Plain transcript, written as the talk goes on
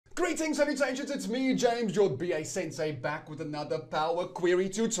Greetings, salutations, it's me, James, your BASensei, back with another Power Query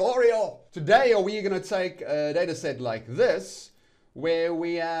tutorial. Today, we're going to take a data set like this, where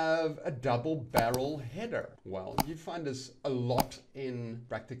we have a double barrel header. Well, you find this a lot in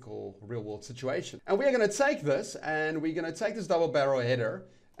practical real-world situations. And we're going to take this, and we're going to take this double barrel header,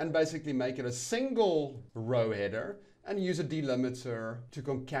 and basically make it a single row header, and use a delimiter to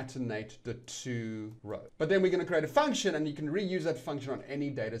concatenate the two rows. But then we're going to create a function, and you can reuse that function on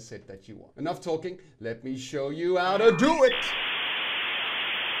any data set that you want. Enough talking, let me show you how to do it.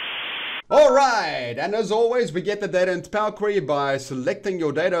 All right, and as always, we get the data into Power Query by selecting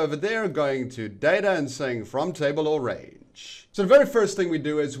your data over there, going to data and saying from table or range. So the very first thing we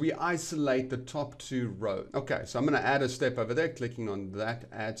do is we isolate the top two rows. Okay, so I'm going to add a step over there, clicking on that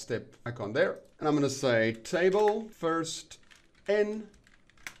add step icon there. And I'm going to say table first n,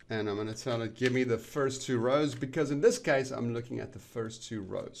 and I'm going to tell it give me the first two rows, because in this case, I'm looking at the first two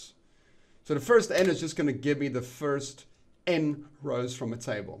rows. So the first n is just going to give me the first n rows from a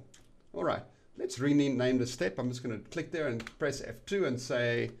table. All right, let's rename the step. I'm just going to click there and press F2 and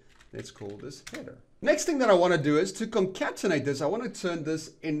say, let's call this header. Next thing that I want to do is to concatenate this. I want to turn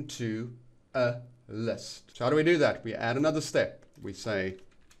this into a list. So how do we do that? We add another step. We say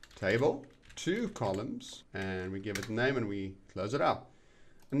table, two columns, and we give it a name and we close it out.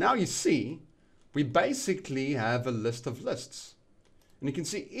 And now you see, we basically have a list of lists. And you can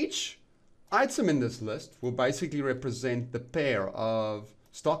see each item in this list will basically represent the pair of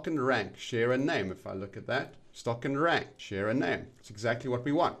stock and rank, share and name. If I look at that, stock and rank, share and name. It's exactly what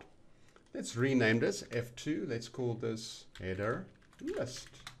we want. Let's rename this F2. Let's call this header list.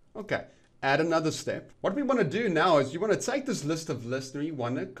 Okay, add another step. What we want to do now is you want to take this list of lists and we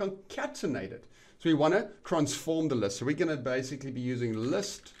want to concatenate it. So we want to transform the list. So we're going to basically be using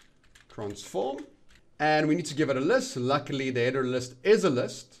list transform, and we need to give it a list. So luckily, the header list is a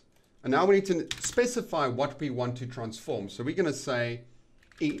list. And now we need to specify what we want to transform. So we're going to say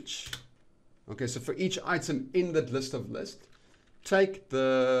each. Okay, so for each item in that list of lists, take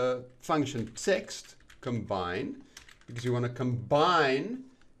the function text combine, because we want to combine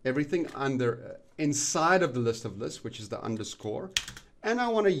everything under inside of the list of lists, which is the underscore. And I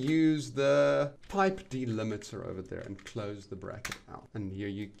want to use the pipe delimiter over there and close the bracket out. And here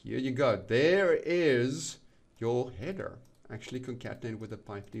you go. There is your header, actually concatenated with a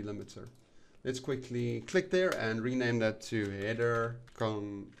pipe delimiter. Let's quickly click there and rename that to header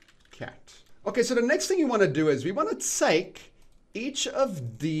concat. Okay, so the next thing you want to do is we want to take each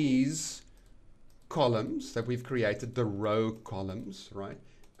of these columns that we've created, the row columns, right?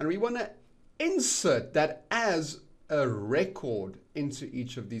 And we want to insert that as a record into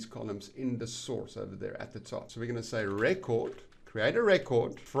each of these columns in the source over there at the top. So we're going to say record, create a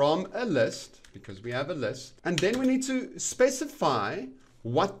record from a list, because we have a list. And then we need to specify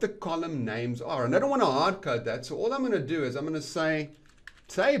what the column names are. And I don't want to hard code that. So all I'm going to do is I'm going to say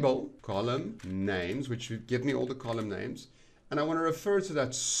table column names, which would give me all the column names. And I want to refer to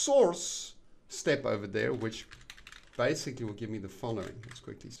that source step over there, which basically will give me the following. Let's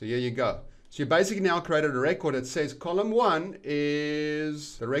quickly. So here you go. So you basically now created a record that says column 1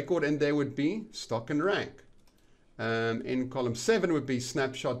 is the record, and there would be stock and rank. In column 7 would be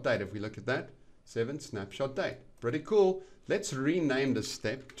snapshot date. If we look at that, 7 snapshot date. Pretty cool. Let's rename the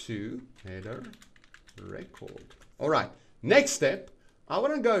step to header record. All right. Next step, I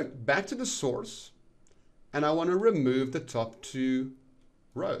want to go back to the source. And I want to remove the top two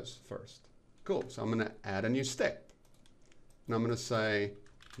rows first. Cool. So I'm going to add a new step. And I'm going to say,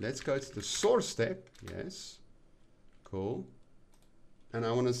 let's go to the source step. Yes. Cool. And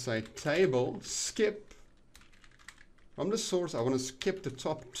I want to say table skip. From the source, I want to skip the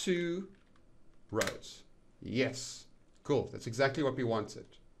top two rows. Yes. Cool. That's exactly what we wanted.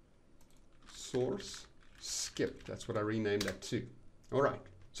 Source skip. That's what I renamed that to. All right.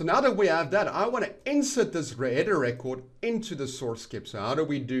 So now that we have that, I want to insert this header record into the source skip. So how do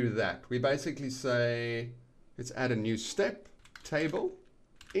we do that? We basically say, let's add a new step, table,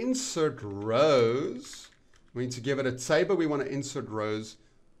 insert rows. We need to give it a table. We want to insert rows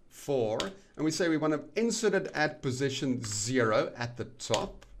 4. And we say we want to insert it at position 0 at the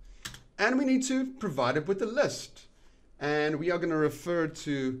top. And we need to provide it with a list. And we are going to refer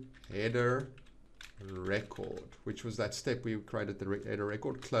to header record, which was that step we created the header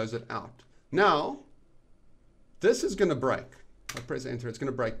record, close it out. Now, this is going to break. I press enter, it's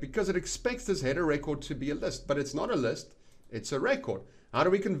going to break because it expects this header record to be a list, but it's not a list, it's a record. How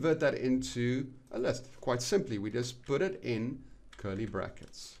do we convert that into a list? Quite simply, we just put it in curly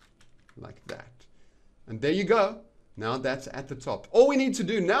brackets like that. And there you go. Now that's at the top. All we need to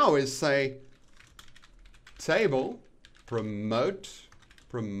do now is say table promote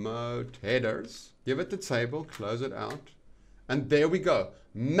promote headers, give it the table, close it out, and there we go.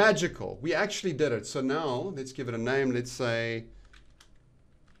 Magical. We actually did it. So now let's give it a name. Let's say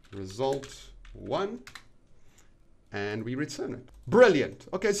result 1, and we return it. Brilliant.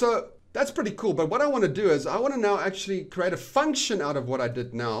 Okay, so that's pretty cool. But what I want to do is I want to now actually create a function out of what I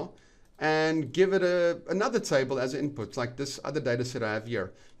did now and give it another table as input, like this other data set I have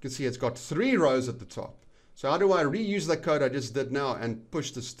here. You can see it's got 3 rows at the top. So how do I reuse the code I just did now and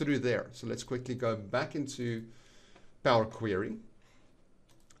push this through there? So let's quickly go back into Power Query.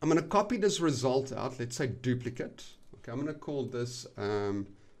 I'm going to copy this result out. Let's say duplicate. Okay, I'm going to call this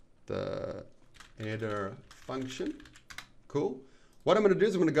the header function. Cool. What I'm going to do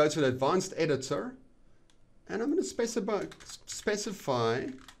is I'm going to go to the advanced editor and I'm going to specify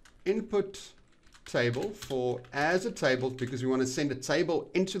input table for as a table because we want to send a table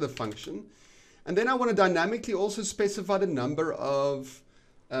into the function. And then I want to dynamically also specify the number of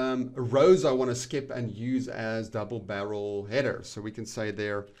rows I want to skip and use as double barrel headers. So we can say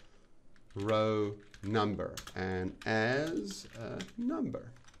there row number and as a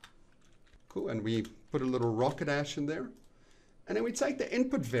number. Cool. And we put a little rocket dash in there. And then we take the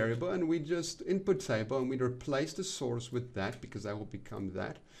input variable and we just input table and we replace the source with that because that will become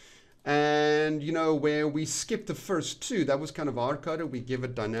that. And you know, where we skip the first 2, that was kind of hard coded. We give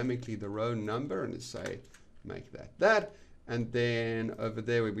it dynamically the row number and say make that. And then over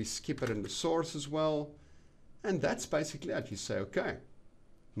there where we skip it in the source as well. And that's basically it. You say, okay,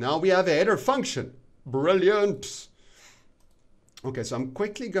 now we have a header function. Brilliant. Okay, so I'm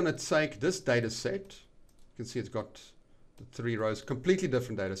quickly going to take this data set. You can see it's got the 3 rows, completely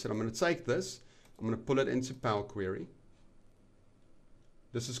different data set. I'm going to take this. I'm going to pull it into Power Query.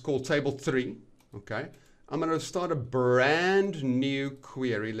 This is called table 3. Okay. I'm going to start a brand new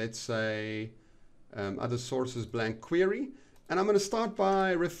query. Let's say other sources blank query. And I'm going to start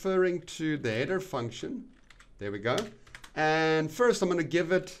by referring to the header function. There we go. And first I'm going to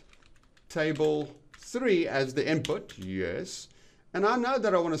give it table 3 as the input. Yes. And I know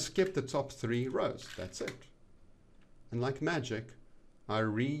that I want to skip the top 3 rows. That's it. And like magic, I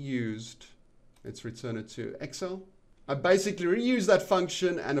reused, let's return it to Excel. I basically reused that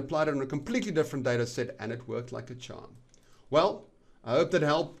function and applied it on a completely different data set, and it worked like a charm. Well, I hope that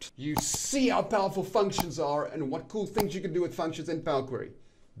helped you see how powerful functions are and what cool things you can do with functions in Power Query.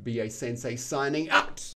 BASensei signing out.